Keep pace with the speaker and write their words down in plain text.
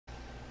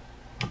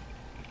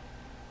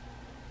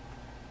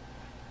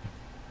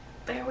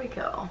There we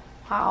go.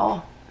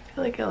 Wow. I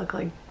feel like I look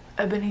like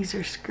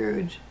Ebenezer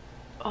Scrooge.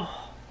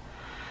 Oh.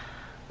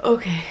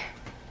 Okay.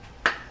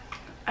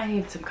 I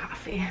need some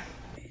coffee.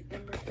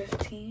 Number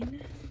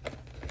 15.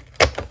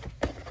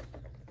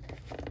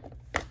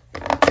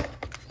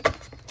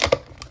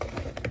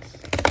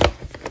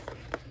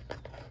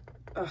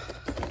 Ugh.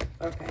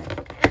 Okay.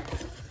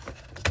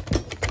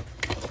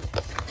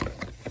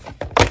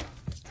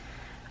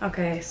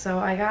 Okay, so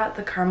I got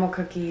the caramel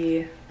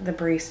cookie, the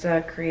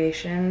Barista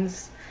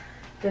Creations.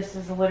 This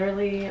is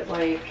literally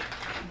like,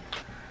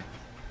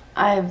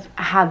 I've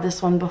had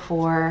this one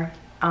before.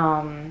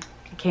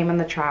 It came in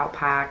the trial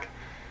pack,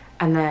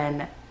 and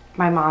then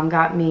my mom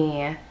got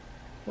me,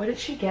 what did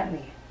she get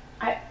me?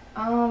 I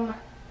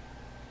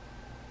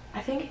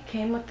think it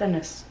came with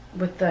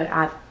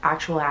the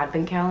actual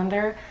advent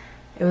calendar.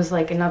 It was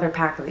like another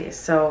pack of these.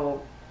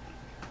 So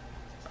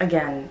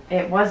again,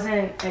 it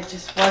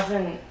just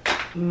wasn't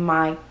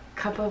my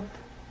cup of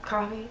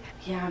coffee.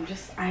 Yeah,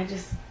 I'm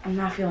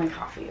not feeling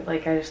coffee.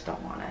 Like, I just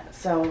don't want it.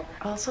 So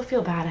I also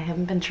feel bad. I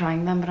haven't been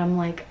trying them, but I'm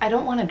like, I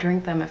don't want to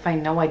drink them if I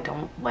know I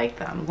don't like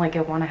them. Like,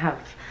 I want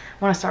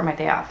to start my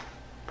day off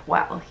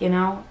well, you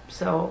know?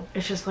 So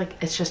it's just like,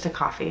 it's just a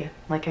coffee.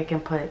 Like, I can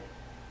put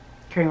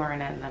creamer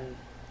in it and then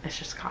it's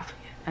just coffee.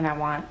 And I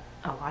want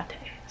a latte.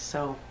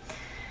 So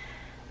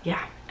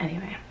yeah,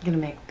 anyway, I'm gonna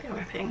make the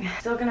other thing.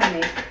 Still gonna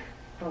make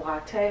the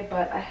latte,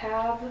 but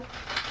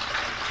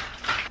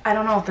I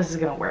don't know if this is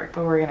gonna work,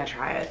 but we're gonna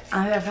try it.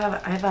 I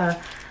have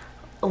a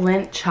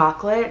lindt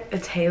chocolate.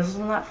 It's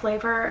hazelnut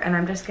flavor, and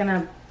I'm just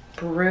gonna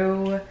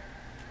brew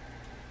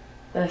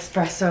the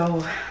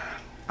espresso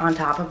on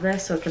top of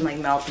this so it can like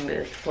melt and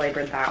be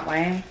flavored that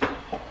way.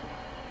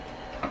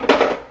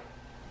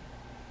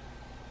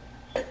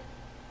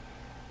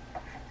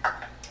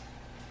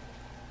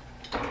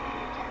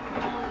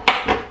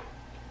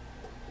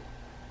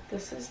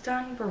 This is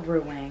done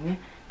brewing. You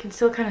can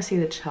still kind of see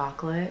the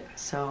chocolate,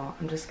 so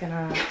I'm just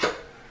gonna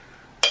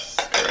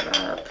stir it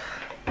up.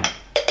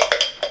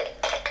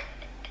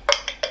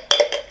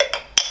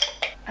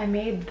 I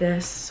made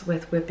this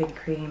with whipping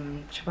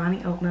cream,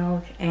 Chobani oat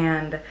milk,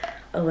 and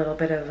a little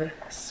bit of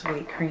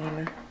sweet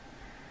cream.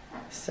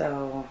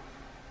 So,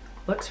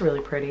 looks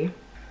really pretty.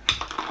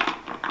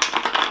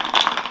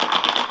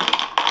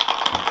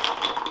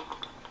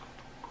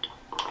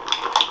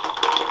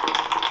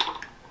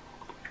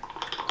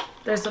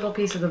 There's little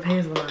pieces of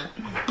hazelnut.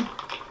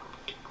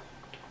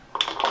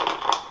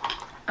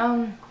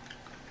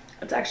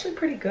 It's actually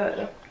pretty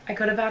good. I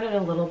could have added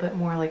a little bit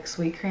more like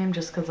sweet cream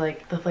just because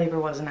like the flavor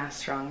wasn't as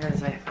strong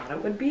as I thought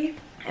it would be.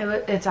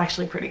 It's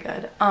actually pretty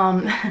good.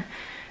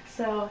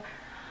 So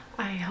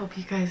I hope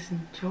you guys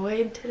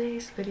enjoyed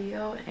today's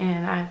video,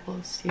 and I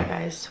will see you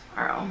guys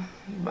tomorrow.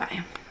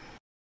 Bye.